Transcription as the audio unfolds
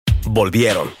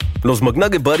Volvieron. Los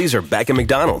McNugget Buddies are back at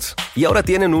McDonald's. Y ahora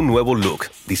tienen un nuevo look,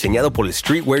 diseñado por el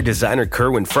streetwear designer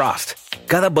Kerwin Frost.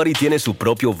 Cada buddy tiene su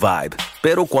propio vibe,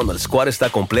 pero cuando el squad está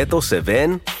completo se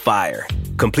ven fire.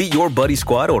 Complete your buddy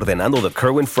squad ordenando the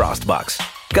Kerwin Frost Box.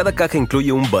 Cada caja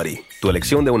incluye un buddy, tu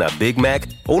elección de una Big Mac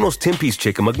o unos 10-piece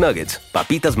Chicken McNuggets,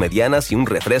 papitas medianas y un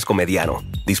refresco mediano.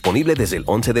 Disponible desde el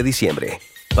 11 de diciembre.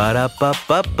 Para pa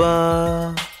pa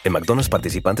pa. En McDonald's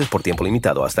participantes por tiempo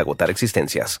limitado hasta agotar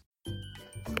existencias.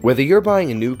 Whether you're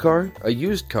buying a new car, a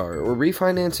used car, or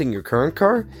refinancing your current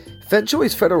car,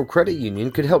 FedChoice Federal Credit Union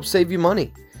could help save you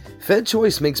money.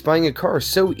 FedChoice makes buying a car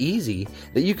so easy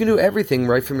that you can do everything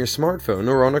right from your smartphone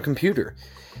or on a computer.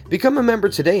 Become a member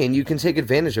today and you can take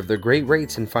advantage of their great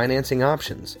rates and financing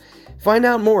options. Find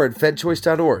out more at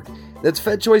fedchoice.org. That's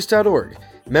fedchoice.org.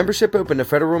 Membership open to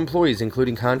federal employees,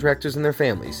 including contractors and their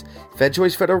families.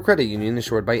 FedChoice Federal Credit Union,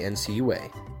 insured by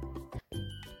NCUA.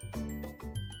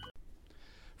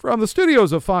 From the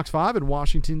studios of Fox 5 in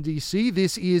Washington, D.C.,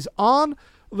 this is On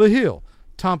the Hill.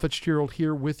 Tom Fitzgerald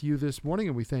here with you this morning,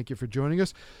 and we thank you for joining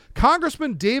us.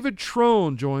 Congressman David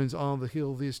Trone joins On the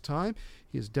Hill this time.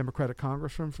 He is a Democratic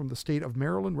congressman from the state of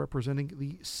Maryland, representing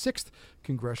the 6th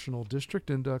Congressional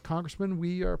District. And, Congressman,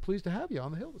 we are pleased to have you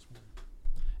on the Hill this morning.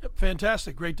 Yep,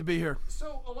 fantastic. Great to be here.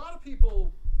 So a lot of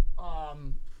people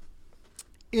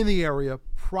in the area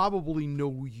probably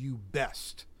know you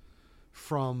best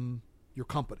from your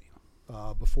company.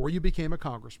 Before you became a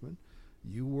congressman,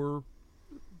 you were a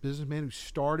businessman who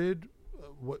started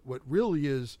what really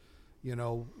is,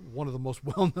 one of the most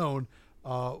well-known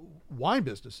wine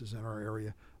businesses in our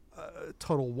area,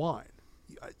 Total Wine.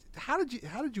 How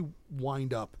did you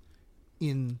wind up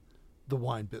in the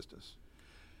wine business?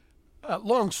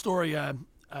 Long story.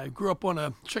 I grew up on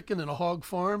a chicken and a hog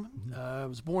farm. I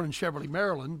was born in Cheverly,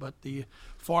 Maryland, but the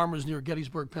farm was near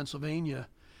Gettysburg, Pennsylvania.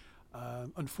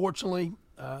 Unfortunately,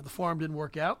 the farm didn't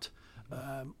work out.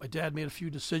 My dad made a few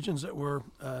decisions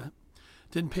that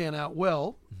didn't pan out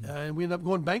well, and we ended up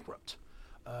going bankrupt.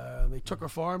 They took our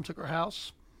farm, took our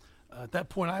house. At that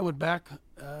point, I went back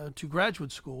to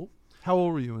graduate school. How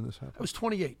old were you when this happened? I was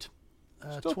 28.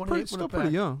 Still 28 pretty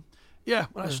young. Yeah,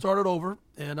 when I started over,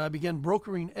 and I began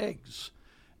brokering eggs.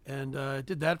 And I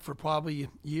did that for probably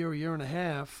a year and a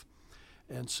half,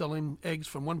 and selling eggs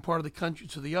from one part of the country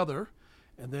to the other.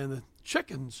 And then the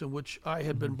chickens in which I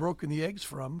had been brokering the eggs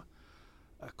from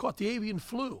caught the avian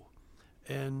flu,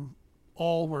 and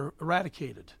all were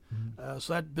eradicated.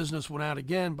 So that business went out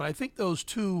again. But I think those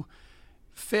two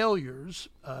failures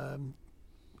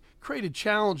created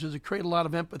challenges. It created a lot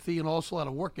of empathy and also a lot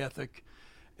of work ethic.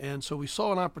 And so we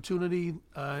saw an opportunity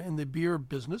in the beer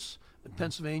business, in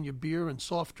Pennsylvania, beer and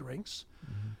soft drinks.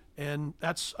 And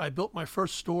I built my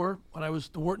first store when I was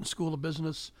at the Wharton School of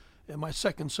Business in my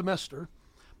second semester.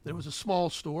 It was a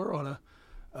small store on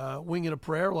a wing and a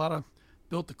prayer.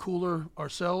 Built the cooler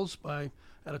ourselves out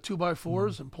of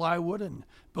 2x4s and plywood, and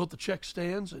built the check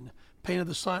stands and painted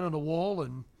the sign on the wall,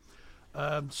 and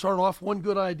started off one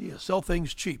good idea: sell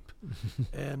things cheap.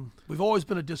 And we've always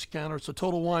been a discounter, so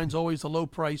Total Wine's always a low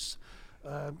price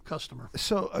customer.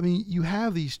 So, I mean, you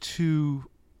have these two,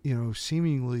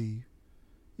 seemingly,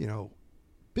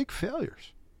 big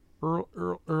failures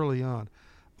early on.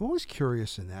 I'm always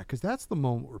curious in that, because that's the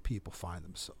moment where people find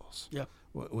themselves. Yeah.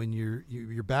 When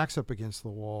your back's up against the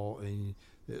wall and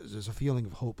there's a feeling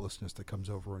of hopelessness that comes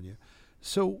over on you.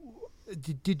 So,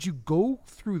 did you go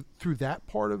through that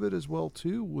part of it as well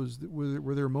too?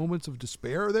 Were there moments of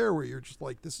despair there where you're just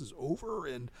like, this is over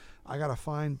and I got to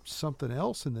find something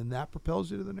else, and then that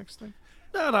propels you to the next thing?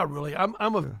 No, not really.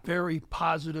 I'm a very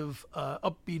positive,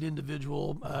 upbeat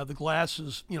individual. The glass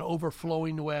is,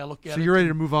 overflowing the way I look at it. So you're ready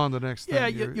to move on to the next thing. Yeah,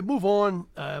 you move on.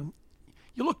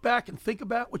 You look back and think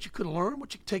about what you could learn,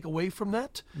 what you could take away from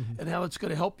that, and how it's going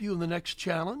to help you in the next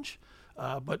challenge.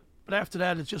 But after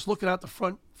that, it's just looking out the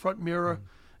front mirror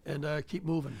and keep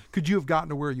moving. Could you have gotten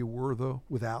to where you were, though,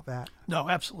 without that? No,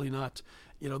 absolutely not.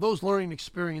 Those learning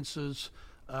experiences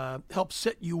help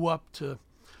set you up to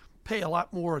pay a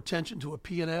lot more attention to a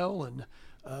P&L and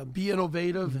be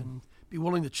innovative and be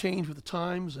willing to change with the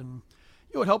times. And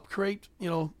it would help create,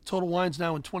 Total Wine's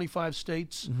now in 25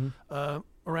 states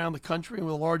around the country, and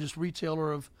we're the largest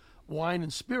retailer of wine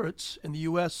and spirits in the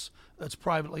U.S. that's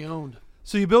privately owned.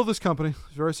 So you build this company,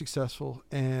 it's very successful,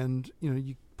 and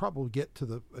you probably get to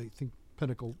the, I think,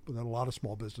 pinnacle that a lot of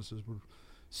small businesses would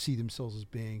see themselves as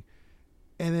being.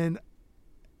 And then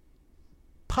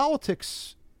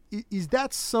politics, is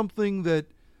that something that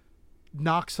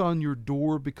knocks on your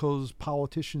door because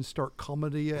politicians start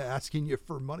coming to you, asking you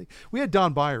for money? We had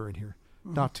Don Beyer in here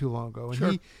not too long ago,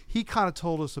 and he kind of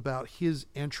told us about his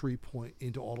entry point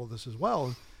into all of this as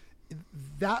well.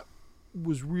 that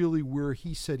was really where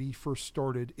he said he first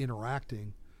started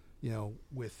interacting,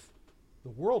 with the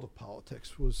world of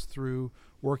politics, was through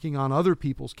working on other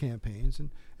people's campaigns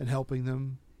and helping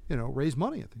them, raise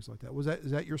money and things like that.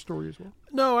 Is that your story as well?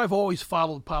 No, I've always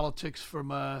followed politics from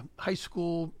high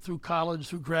school through college,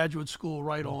 through graduate school,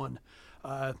 right on.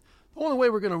 The only way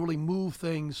we're going to really move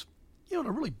things, in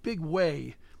a really big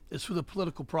way, is through the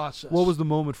political process. What was the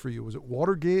moment for you? Was it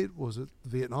Watergate? Was it the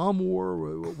Vietnam War?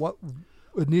 What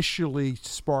initially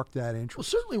sparked that interest? Well,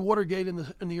 certainly Watergate in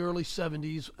the early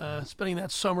 70s, spending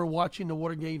that summer watching the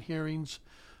Watergate hearings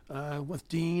with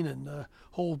Dean and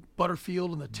whole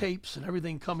Butterfield and the tapes and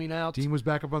everything coming out. Dean was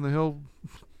back up on the Hill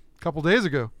a couple days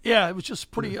ago. Yeah, it was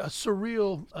just pretty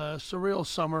surreal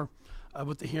summer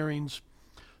with the hearings.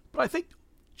 But I think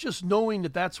just knowing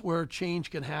that that's where change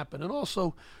can happen, and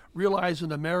also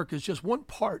realizing America is just one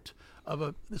part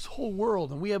of this whole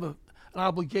world, and we have an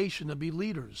obligation to be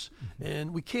leaders,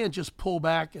 and we can't just pull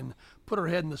back and put our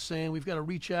head in the sand. We've got to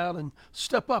reach out and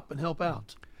step up and help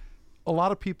out. A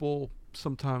lot of people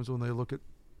sometimes, when they look at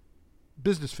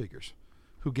business figures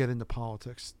who get into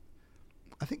politics,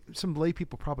 I think some lay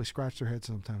people probably scratch their heads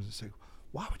sometimes and say,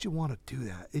 why would you want to do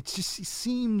that? It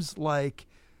seems like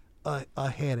a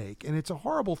headache, and it's a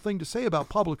horrible thing to say about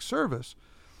public service,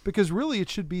 because really it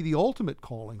should be the ultimate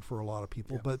calling for a lot of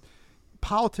people. But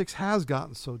politics has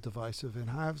gotten so divisive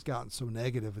and has gotten so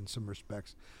negative in some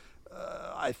respects.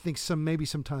 I think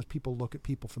sometimes people look at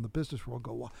people from the business world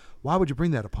and go, why would you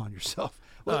bring that upon yourself?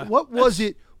 What was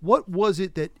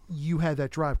it that you had that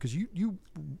drive? Because you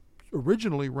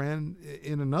originally ran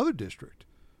in another district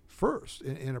first,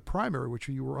 in a primary, which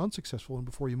you were unsuccessful in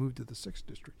before you moved to the 6th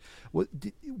District.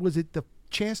 Was it the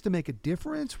chance to make a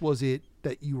difference? Was it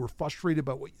that you were frustrated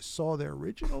about what you saw there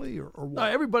originally, or what?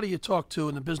 Everybody you talk to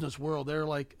in the business world, they're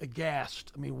like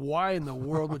aghast. I mean, why in the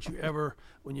world would you ever,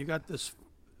 when you got this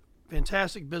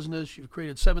fantastic business, you've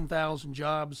created 7,000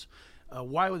 jobs,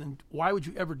 why would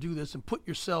you ever do this and put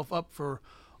yourself up for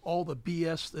all the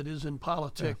BS that is in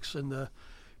politics and the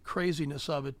craziness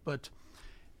of it? But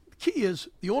the key is,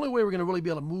 the only way we're going to really be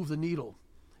able to move the needle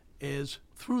is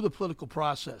through the political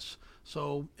process.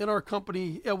 So in our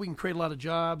company, we can create a lot of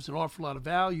jobs and offer a lot of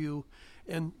value,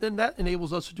 and then that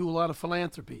enables us to do a lot of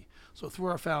philanthropy. So through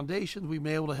our foundations, we've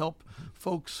been able to help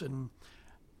folks in,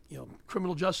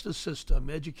 criminal justice system,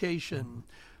 education,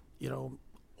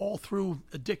 all through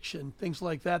addiction, things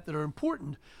like that are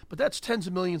important. But that's tens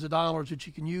of millions of dollars that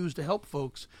you can use to help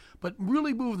folks, but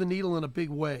really move the needle in a big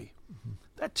way.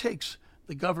 That takes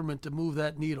the government to move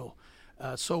that needle.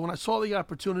 So when I saw the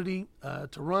opportunity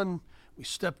to run, we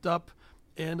stepped up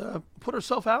and put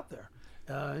ourselves out there.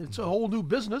 It's a whole new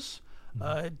business.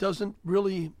 It doesn't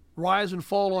really rise and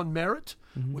fall on merit,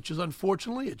 which is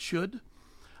unfortunately it should.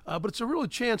 But it's a real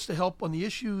chance to help on the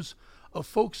issues of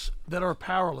folks that are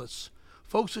powerless,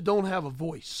 folks that don't have a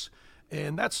voice.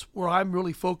 And that's where I'm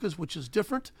really focused, which is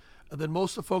different than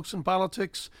most of the folks in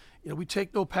politics. We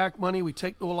take no PAC money, we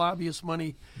take no lobbyist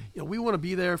money. We want to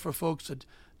be there for folks that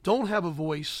don't have a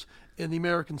voice in the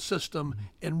American system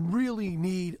and really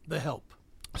need the help.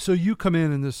 So you come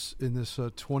in this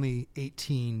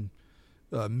 2018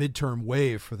 midterm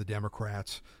wave for the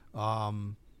Democrats,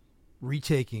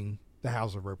 retaking the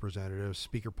House of Representatives.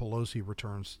 Speaker Pelosi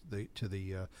returns to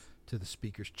the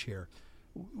Speaker's chair.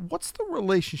 What's the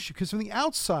relationship? Because from the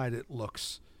outside, it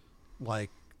looks like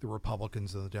the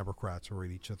Republicans and the Democrats are at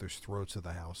each other's throats of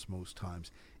the House most times.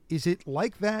 Is it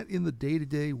like that in the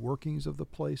day-to-day workings of the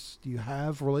place? Do you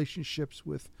have relationships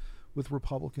with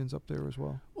Republicans up there as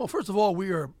well? Well, first of all, we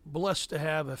are blessed to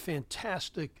have a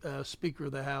fantastic Speaker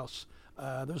of the House.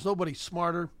 There's nobody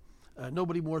smarter,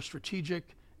 nobody more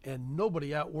strategic, and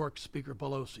nobody outworks Speaker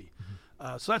Pelosi.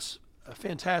 So that's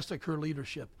fantastic, her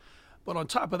leadership. But on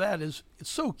top of that, it's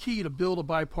so key to build a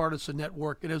bipartisan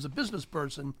network. And as a business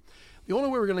person, the only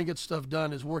way we're going to get stuff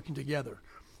done is working together.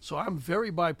 So I'm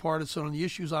very bipartisan on the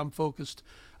issues I'm focused.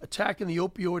 Attacking the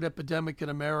opioid epidemic in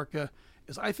America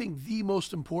is, I think, the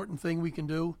most important thing we can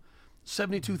do.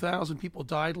 72,000 people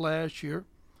died last year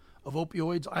of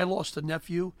opioids. I lost a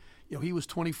nephew. He was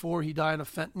 24. He died of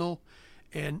fentanyl.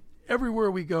 And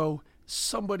everywhere we go,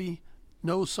 somebody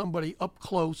knows somebody up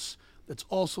close that's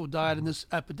also died in this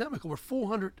epidemic. Over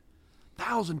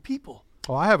 400,000 people.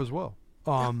 Oh, I have as well.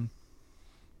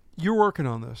 You're working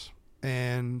on this,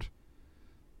 and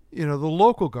the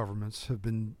local governments have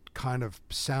been kind of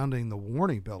sounding the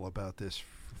warning bell about this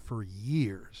for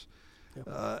years.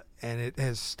 And it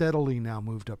has steadily now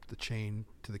moved up the chain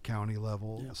to the county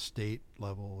level, the state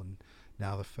level, and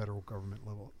now the federal government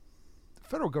level. The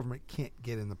federal government can't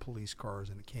get in the police cars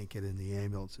and it can't get in the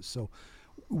ambulances. So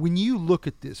when you look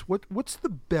at this, what's the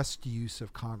best use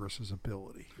of Congress's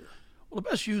ability here? Well, the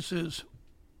best use is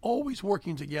always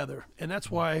working together, and that's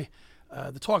why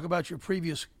the talk about your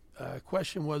previous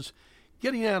question was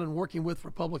getting out and working with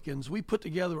Republicans. We put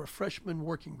together a freshman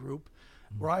working group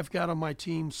where I've got on my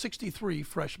team 63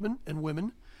 freshmen and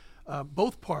women,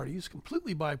 both parties,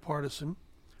 completely bipartisan,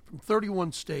 from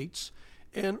 31 states,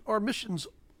 and our mission's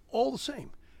all the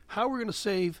same. How we're going to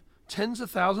save tens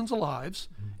of thousands of lives,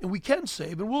 and we can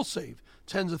save and will save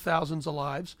tens of thousands of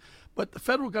lives, but the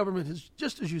federal government has,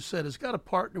 just as you said, has got to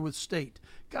partner with state,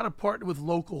 got to partner with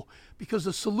local, because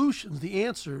the solutions, the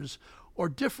answers, are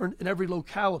different in every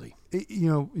locality.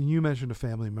 You mentioned a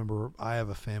family member. I have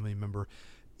a family member.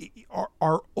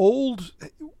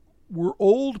 Were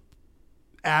old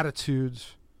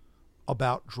attitudes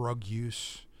about drug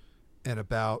use and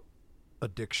about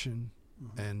addiction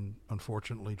and,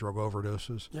 unfortunately, drug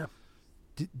overdoses. Yeah.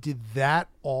 Did that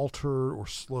alter or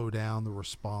slow down the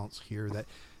response here? That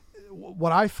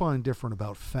what I find different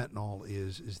about fentanyl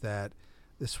is that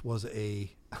this was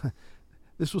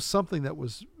something that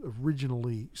was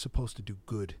originally supposed to do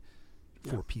good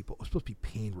for people. It was supposed to be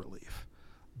pain relief.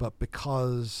 But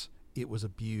because it was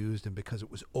abused and because it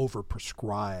was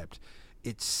overprescribed,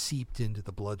 it seeped into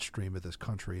the bloodstream of this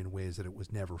country in ways that it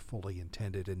was never fully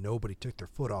intended, and nobody took their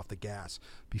foot off the gas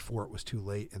before it was too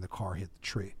late and the car hit the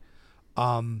tree.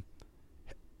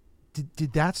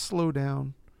 Did that slow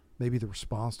down maybe the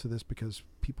response to this? Because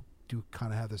people do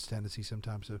kind of have this tendency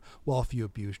sometimes to, well, if you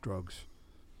abuse drugs,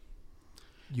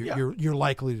 you're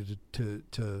likely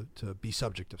to be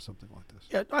subject of something like this.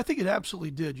 Yeah, I think it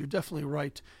absolutely did. You're definitely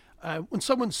right. When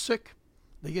someone's sick,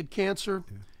 they get cancer,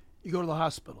 you go to the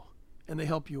hospital, and they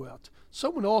help you out.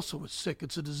 Someone also is sick.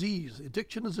 It's a disease.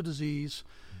 Addiction is a disease.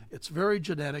 It's very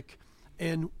genetic,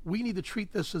 and we need to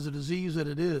treat this as a disease that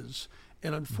it is.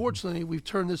 And unfortunately, we've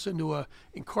turned this into a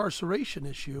incarceration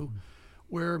issue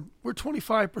where we're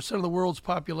 25% of the world's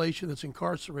population that's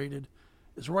incarcerated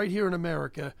is right here in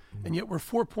America, and yet we're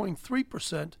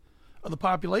 4.3% of the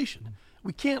population.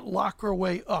 We can't lock our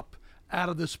way up out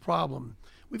of this problem.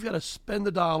 We've got to spend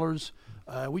the dollars.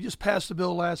 We just passed a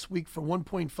bill last week for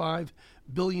 $1.5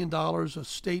 billion of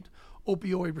state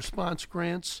opioid response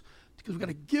grants, because we've got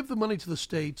to give the money to the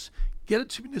states, get it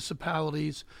to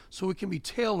municipalities, so it can be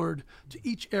tailored to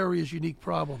each area's unique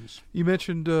problems. You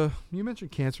mentioned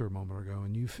cancer a moment ago,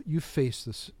 and you've faced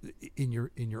this in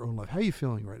your own life. How are you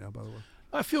feeling right now, by the way?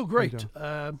 I feel great.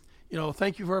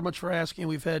 Thank you very much for asking.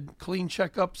 We've had clean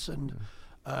checkups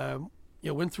and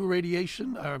went through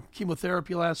radiation,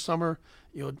 chemotherapy last summer.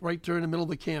 Right during the middle of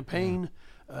the campaign.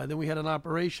 Then we had an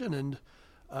operation,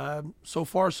 and so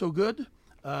far so good.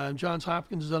 Johns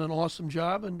Hopkins has done an awesome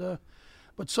job, and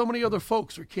but so many other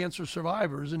folks are cancer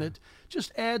survivors, and it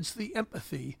just adds the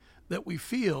empathy that we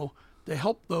feel to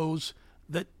help those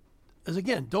that, as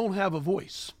again, don't have a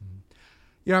voice.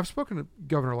 I've spoken to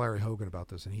Governor Larry Hogan about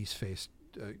this, and he's faced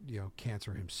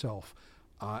cancer himself,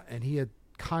 and he had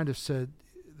kind of said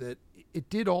that it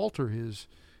did alter his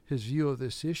view of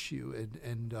this issue,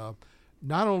 and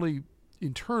not only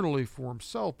internally for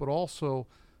himself, but also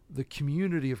the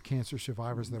community of cancer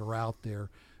survivors that are out there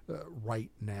right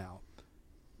now.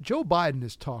 Joe Biden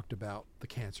has talked about the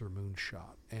cancer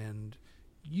moonshot, and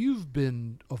you've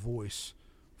been a voice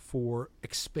for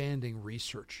expanding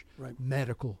research,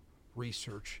 medical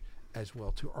research as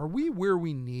well too. Are we where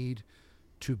we need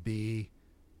to be,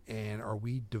 and are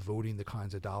we devoting the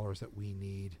kinds of dollars that we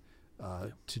need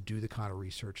to do the kind of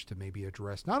research to maybe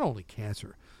address not only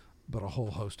cancer, but a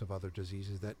whole host of other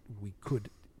diseases that we could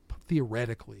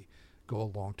theoretically go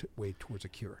a long way towards a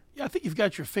cure? Yeah, I think you've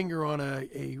got your finger on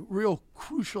a real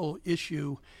crucial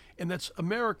issue, and that's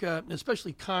America, and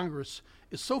especially Congress,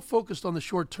 is so focused on the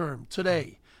short term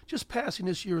today, just passing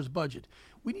this year's budget.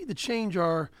 We need to change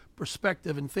our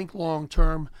perspective and think long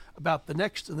term about the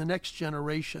next and the next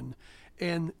generation.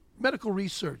 And medical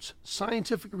research,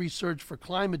 scientific research for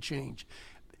climate change,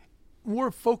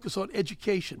 more focus on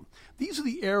education. These are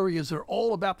the areas that are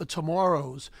all about the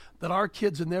tomorrows that our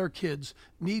kids and their kids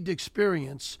need to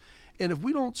experience. And if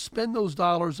we don't spend those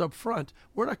dollars up front,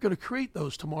 we're not going to create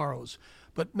those tomorrows.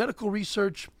 But medical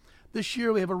research, this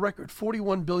year we have a record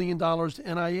 $41 billion to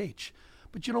NIH.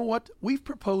 But you know what? We've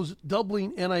proposed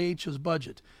doubling NIH's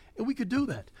budget, and we could do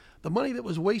that. The money that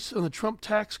was wasted on the Trump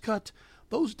tax cut,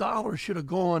 those dollars should have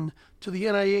gone to the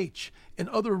NIH and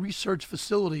other research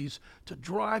facilities to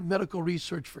drive medical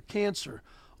research for cancer.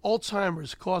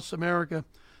 Alzheimer's costs America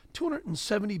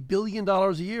 $270 billion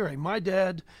a year. And my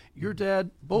dad, your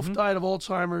dad, both died of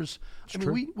Alzheimer's.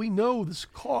 We know this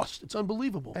cost. It's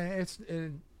unbelievable.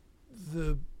 And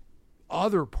the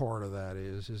other part of that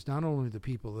is not only the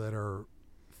people that are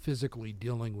physically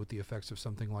dealing with the effects of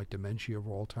something like dementia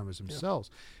or Alzheimer's themselves.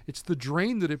 It's the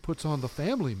drain that it puts on the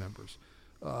family members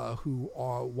who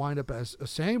wind up as a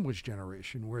sandwich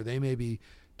generation, where they may be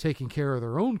taking care of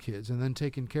their own kids and then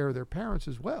taking care of their parents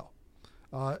as well.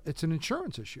 It's an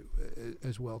insurance issue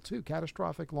as well too.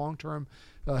 Catastrophic long-term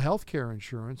health care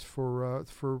insurance for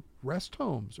rest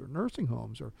homes or nursing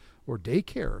homes or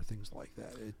daycare, things like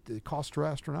that. The costs are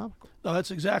astronomical. No,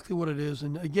 that's exactly what it is.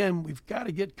 And again, we've got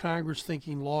to get Congress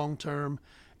thinking long-term,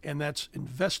 and that's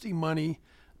investing money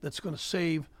that's going to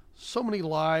save so many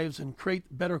lives and create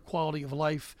better quality of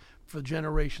life for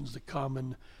generations to come.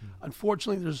 And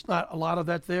unfortunately, there's not a lot of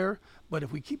that there. But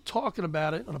if we keep talking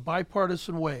about it in a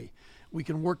bipartisan way, we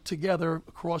can work together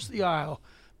across the aisle,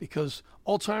 because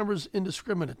Alzheimer's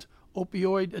indiscriminate.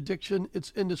 Opioid addiction,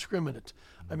 it's indiscriminate.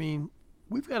 I mean,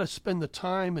 we've got to spend the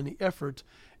time and the effort,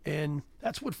 and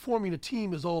that's what forming a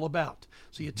team is all about.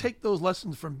 So you take those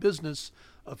lessons from business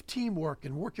of teamwork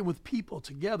and working with people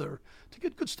together to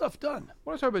get good stuff done. I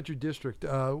want to talk about your district.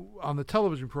 On the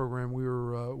television program, we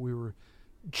were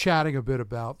chatting a bit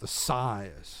about the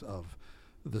size of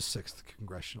the 6th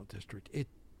Congressional District. It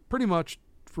pretty much,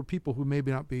 for people who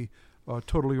maybe not be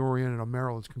totally oriented on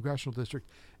Maryland's Congressional District,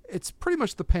 it's pretty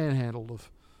much the panhandle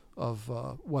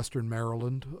of Western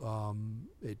Maryland.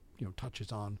 It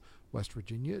touches on West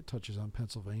Virginia, it touches on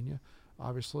Pennsylvania,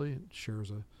 obviously. It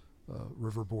shares a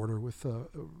river border with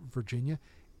Virginia.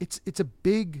 It's a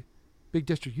big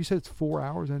district. You said it's 4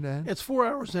 hours end to end? It's 4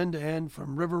 hours end to end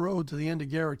from River Road to the end of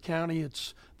Garrett County.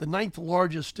 It's the 9th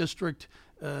largest district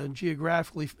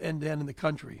geographically end to end in the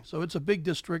country. So it's a big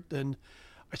district, and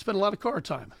I spend a lot of car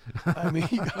time. I mean,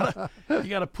 you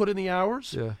gotta put in the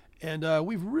hours. Yeah. And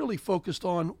we've really focused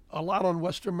a lot on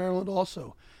Western Maryland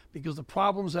also, because the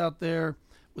problems out there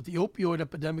with the opioid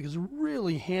epidemic has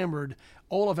really hammered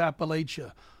all of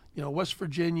Appalachia. West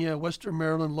Virginia, Western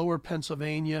Maryland, Lower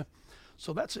Pennsylvania.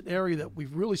 So that's an area that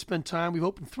we've really spent time. We've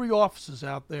opened 3 offices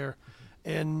out there,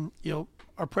 and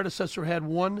our predecessor had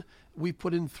 1. We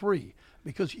put in 3,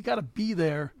 because you got to be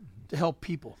there to help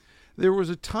people. There was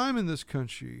a time in this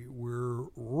country where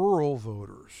rural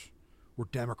voters were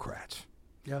Democrats.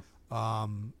 Yep.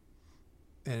 And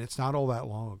it's not all that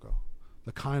long ago.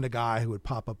 The kind of guy who would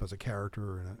pop up as a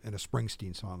character in a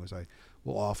Springsteen song, as I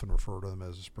will often refer to them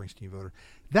as a Springsteen voter.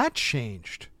 That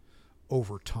changed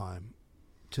over time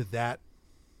to that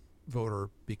voter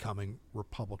becoming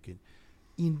Republican.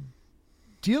 In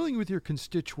dealing with your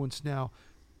constituents now,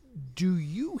 do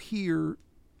you hear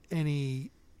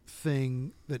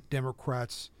anything that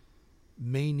Democrats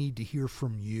may need to hear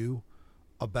from you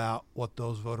about what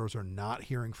those voters are not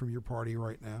hearing from your party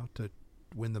right now to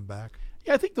win them back?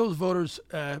 Yeah, I think those voters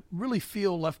really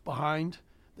feel left behind.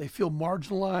 They feel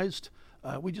marginalized.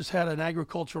 We just had an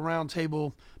agriculture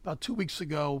roundtable about 2 weeks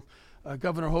ago.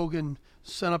 Governor Hogan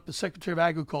sent up the Secretary of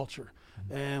Agriculture,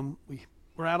 and we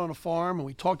were out on a farm, and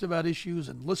we talked about issues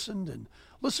and listened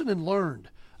and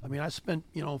learned. I mean, I spent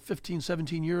 15,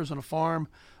 17 years on a farm.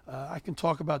 I can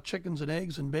talk about chickens and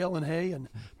eggs and baling hay and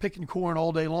picking corn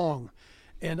all day long.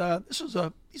 And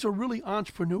these are really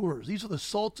entrepreneurs. These are the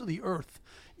salt of the earth,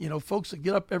 folks that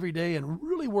get up every day and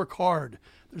really work hard.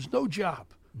 There's no job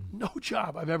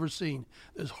I've ever seen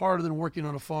that's harder than working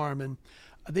on a farm. And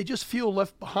they just feel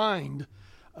left behind.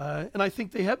 And I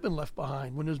think they have been left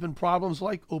behind when there's been problems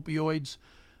like opioids.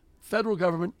 Federal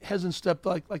government hasn't stepped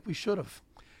like we should have.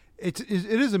 It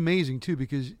is amazing, too,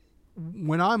 because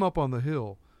when I'm up on the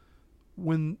Hill,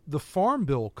 when the Farm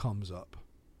Bill comes up,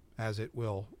 as it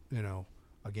will,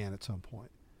 again at some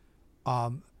point,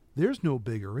 there's no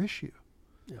bigger issue.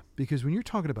 Yeah. Because when you're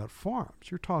talking about farms,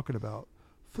 you're talking about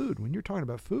food. When you're talking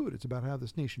about food, it's about how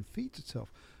this nation feeds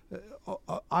itself.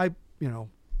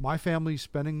 My family's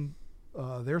spending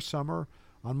their summer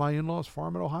on my in-laws'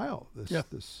 farm in Ohio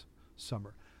this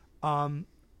summer.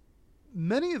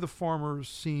 Many of the farmers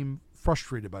seem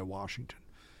frustrated by Washington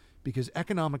because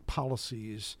economic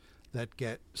policies that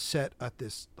get set at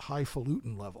this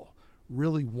highfalutin level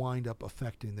really wind up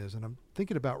affecting this. And I'm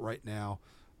thinking about right now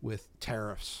with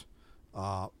tariffs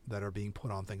that are being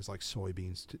put on things like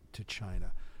soybeans to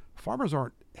China. Farmers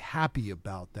aren't happy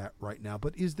about that right now,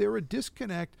 but is there a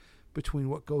disconnect between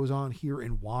what goes on here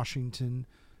in Washington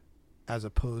as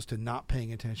opposed to not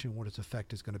paying attention what its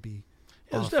effect is going to be?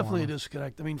 There's definitely a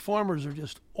disconnect. I mean, farmers are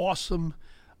just awesome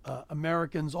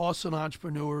Americans, awesome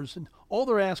entrepreneurs, and all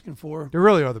they're asking for. They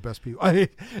really are the best people.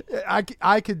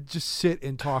 I could just sit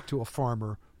and talk to a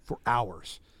farmer for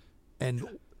hours,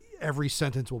 and every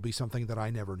sentence will be something that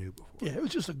I never knew before. Yeah, it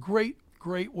was just a great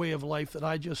way of life that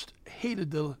I just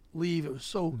hated to leave. It was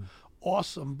so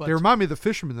awesome. But they remind me of the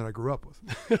fishermen that I grew up with.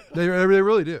 They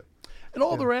really do. And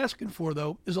all they're asking for,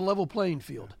 though, is a level playing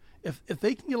field. If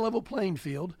they can get a level playing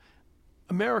field,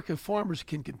 American farmers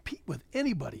can compete with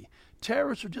anybody.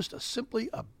 Tariffs are just simply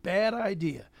a bad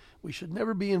idea. We should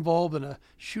never be involved in a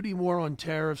shooting war on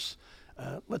tariffs.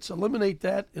 Let's eliminate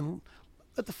that and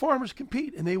let the farmers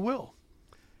compete, and they will.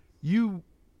 You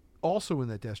also in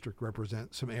that district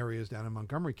represent some areas down in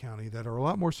Montgomery County that are a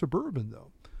lot more suburban,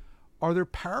 though. Are there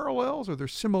parallels? Are there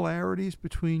similarities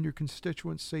between your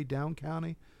constituents, say, down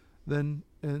county, than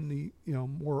in the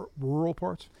more rural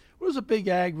parts? Well, there's a big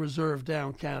ag reserve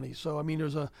down county, so I mean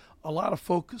there's a lot of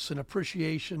focus and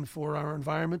appreciation for our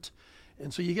environment,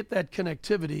 and so you get that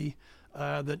connectivity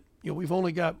that we've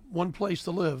only got one place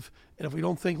to live, and if we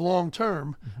don't think long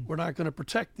term, we're not going to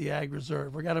protect the ag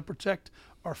reserve. We've got to protect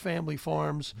our family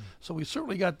farms, so we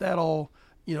certainly got that all,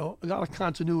 a lot of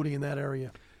continuity in that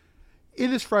area. In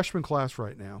this freshman class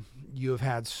right now, you have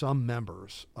had some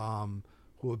members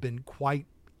who have been quite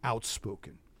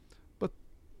outspoken. But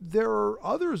there are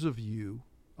others of you,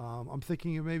 I'm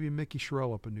thinking of maybe Mickey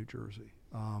Sherrill up in New Jersey,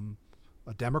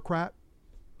 a Democrat,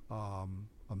 a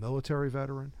military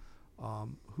veteran,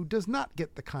 who does not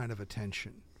get the kind of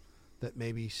attention that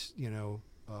maybe,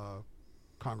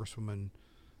 Congresswoman,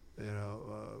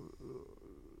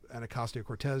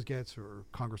 Anacostia-Cortez gets, or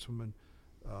Congresswoman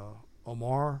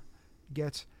Omar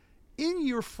gets. In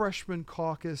your freshman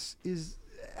caucus,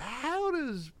 how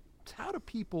do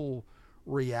people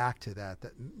react to that?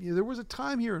 That there was a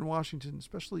time here in Washington,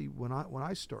 especially when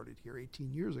I started here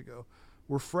 18 years ago,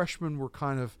 where freshmen were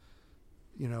kind of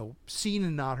seen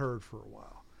and not heard for a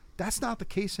while. That's not the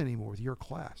case anymore with your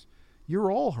class.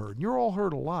 You're all heard. You're all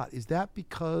heard a lot. Is that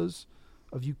because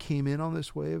of you came in on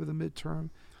this wave of the midterm,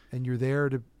 and you're there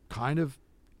to kind of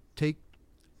take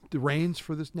the reins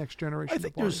for this next generation? I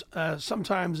think there's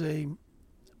sometimes a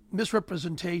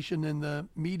misrepresentation in the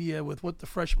media with what the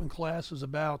freshman class is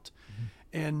about,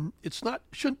 and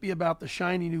shouldn't be about the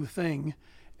shiny new thing.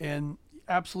 And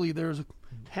absolutely, there's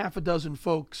half a dozen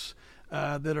folks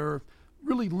that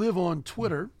really live on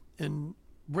Twitter and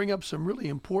bring up some really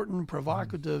important,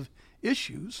 provocative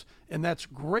issues, and that's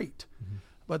great.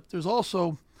 But there's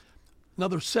also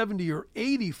another 70 or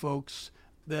 80 folks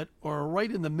that are right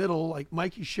in the middle, like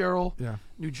Mikey Sherrill,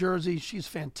 New Jersey. She's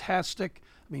fantastic.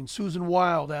 I mean, Susan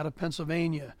Wild out of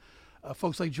Pennsylvania.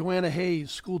 Folks like Joanna Hayes,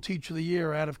 School Teacher of the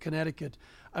Year out of Connecticut.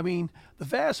 I mean, the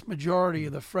vast majority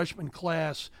of the freshman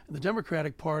class in the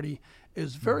Democratic Party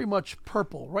is very much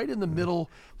purple, right in the middle,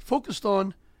 focused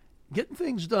on getting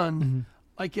things done,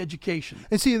 like education.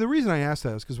 And see, the reason I ask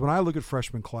that is because when I look at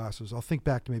freshman classes, I'll think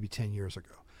back to maybe 10 years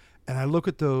ago, and I look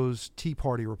at those Tea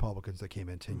Party Republicans that came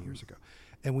in 10 years ago.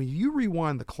 And when you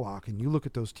rewind the clock and you look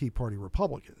at those Tea Party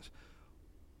Republicans,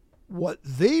 what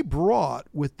they brought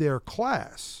with their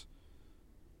class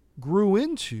grew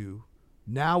into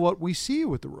now what we see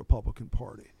with the Republican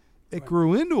Party. It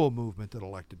grew into a movement that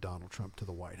elected Donald Trump to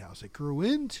the White House. It grew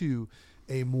into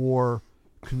a more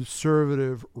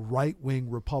conservative, right-wing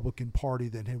Republican Party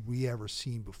than had we ever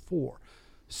seen before.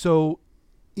 So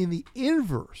in the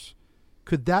inverse,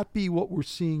 could that be what we're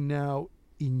seeing now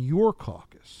in your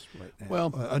caucus right now?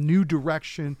 Well, a new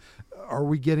direction? Are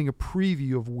we getting a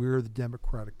preview of where the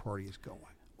Democratic Party is going?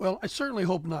 Well, I certainly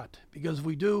hope not, because if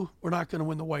we do, we're not going to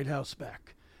win the White House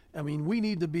back. I mean, we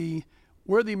need to be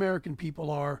where the American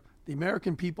people are. The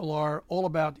American people are all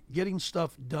about getting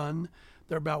stuff done.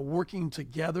 They're about working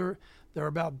together. They're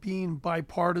about being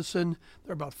bipartisan.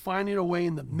 They're about finding a way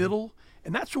in the middle.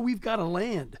 And that's where we've got to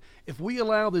land. If we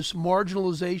allow this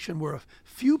marginalization where a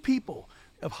few people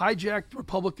have hijacked the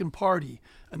Republican Party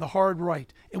and the hard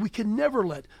right, and we can never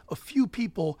let a few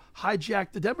people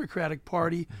hijack the Democratic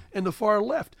Party and the far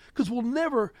left, because we'll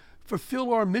never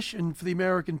fulfill our mission for the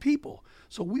American people.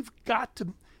 So we've got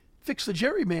to fix the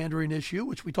gerrymandering issue,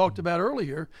 which we talked about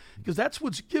earlier, because that's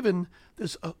what's given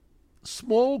this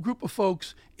small group of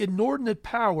folks inordinate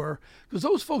power, because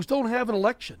those folks don't have an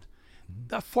election.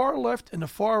 The far left and the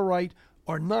far right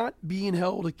are not being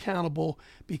held accountable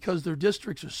because their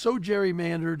districts are so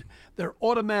gerrymandered, they're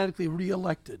automatically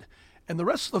reelected. And the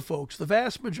rest of the folks, the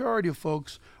vast majority of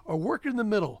folks, are working in the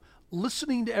middle,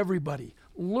 listening to everybody,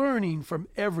 learning from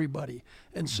everybody,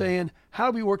 and saying,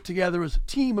 how do we work together as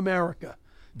Team America?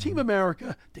 Team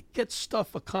America to get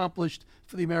stuff accomplished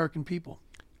for the American people.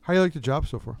 How do you like the job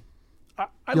so far?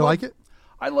 I like it?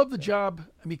 I love the job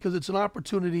because it's an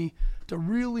opportunity to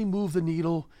really move the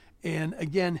needle and,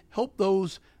 again, help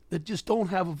those that just don't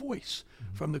have a voice,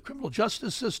 from the criminal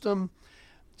justice system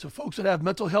to folks that have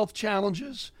mental health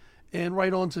challenges and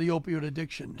right on to the opioid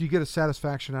addiction. Do you get a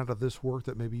satisfaction out of this work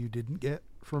that maybe you didn't get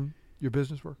from your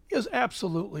business work? Yes,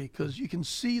 absolutely, because you can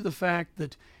see the fact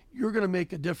that you're going to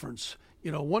make a difference.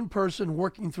 one person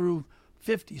working through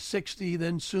 50, 60,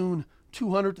 then soon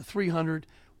 200 to 300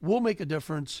 will make a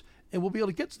difference, and we'll be able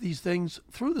to get these things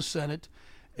through the Senate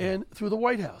and through the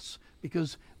White House,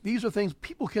 because these are things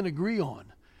people can agree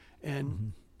on,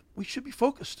 and we should be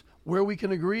focused where we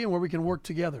can agree and where we can work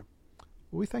together.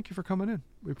 Well, we thank you for coming in.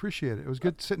 We appreciate it. It was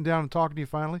good sitting down and talking to you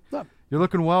finally. Yeah. You're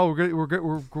looking well.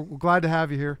 We're glad to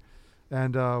have you here,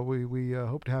 and we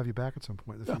hope to have you back at some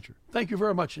point in the future. Thank you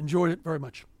very much. Enjoyed it very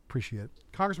much. Appreciate it.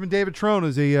 Congressman David Trone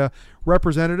is a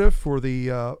representative for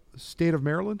the state of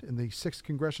Maryland in the 6th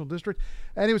Congressional District,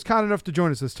 and he was kind enough to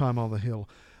join us this time on the Hill.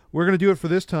 We're going to do it for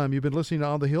this time. You've been listening to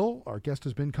On the Hill. Our guest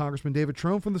has been Congressman David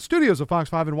Trone from the studios of Fox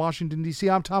 5 in Washington, D.C.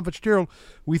 I'm Tom Fitzgerald.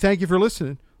 We thank you for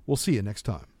listening. We'll see you next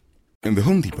time. En The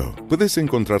Home Depot puedes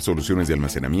encontrar soluciones de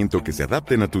almacenamiento que se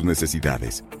adapten a tus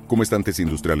necesidades, como estantes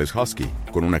industriales Husky,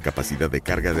 con una capacidad de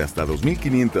carga de hasta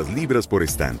 2,500 libras por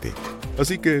estante.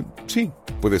 Así que, sí,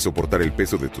 puedes soportar el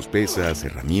peso de tus pesas,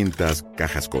 herramientas,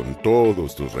 cajas con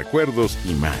todos tus recuerdos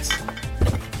y más.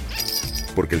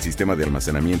 Porque el sistema de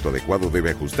almacenamiento adecuado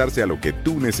debe ajustarse a lo que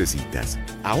tú necesitas.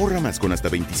 Ahorra más con hasta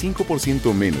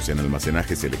 25% menos en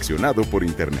almacenaje seleccionado por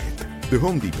Internet. The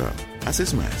Home Depot.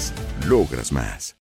 Haces más. Logras más.